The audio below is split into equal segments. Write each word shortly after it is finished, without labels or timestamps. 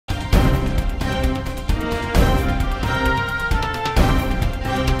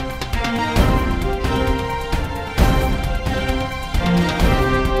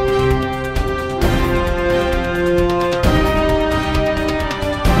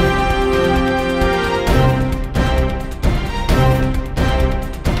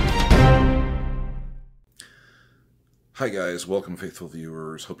Hi guys, welcome faithful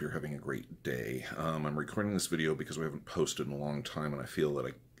viewers, hope you're having a great day. I'm recording this video because we haven't posted in a long time and I feel that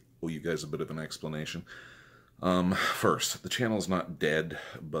I owe you guys a bit of an explanation. First, the channel is not dead,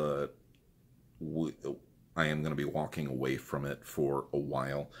 but I am going to be walking away from it for a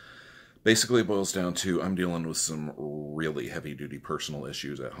while. Basically it boils down to I'm dealing with some really heavy-duty personal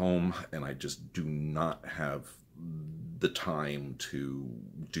issues at home and I just do not have the time to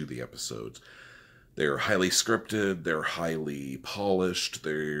do the episodes. They're highly scripted, they're highly polished,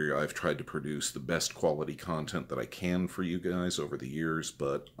 I've tried to produce the best quality content that I can for you guys over the years,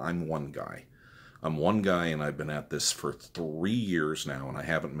 but I'm one guy. I'm one guy and I've been at this for 3 years now and I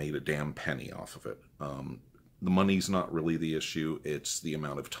haven't made a damn penny off of it. The money's not really the issue, it's the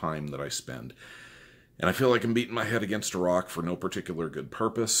amount of time that I spend. And I feel like I'm beating my head against a rock for no particular good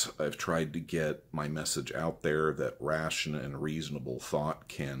purpose. I've tried to get my message out there that rational and reasonable thought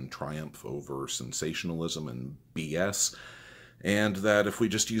can triumph over sensationalism and BS, and that if we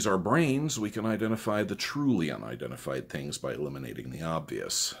just use our brains, we can identify the truly unidentified things by eliminating the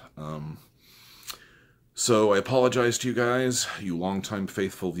obvious. So I apologize to you guys, you longtime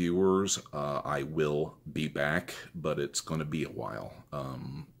faithful viewers. I will be back, but it's going to be a while.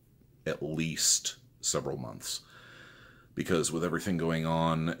 At least several months, because with everything going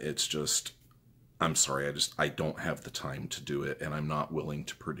on, it's just, I'm sorry, I don't have the time to do it, and I'm not willing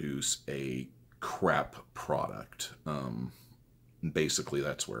to produce a crap product. Basically,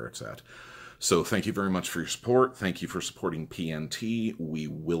 that's where it's at. So thank you very much for your support. Thank you for supporting PNT. We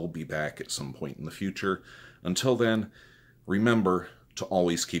will be back at some point in the future. Until then, remember to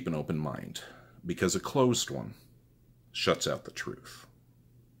always keep an open mind, because a closed one shuts out the truth.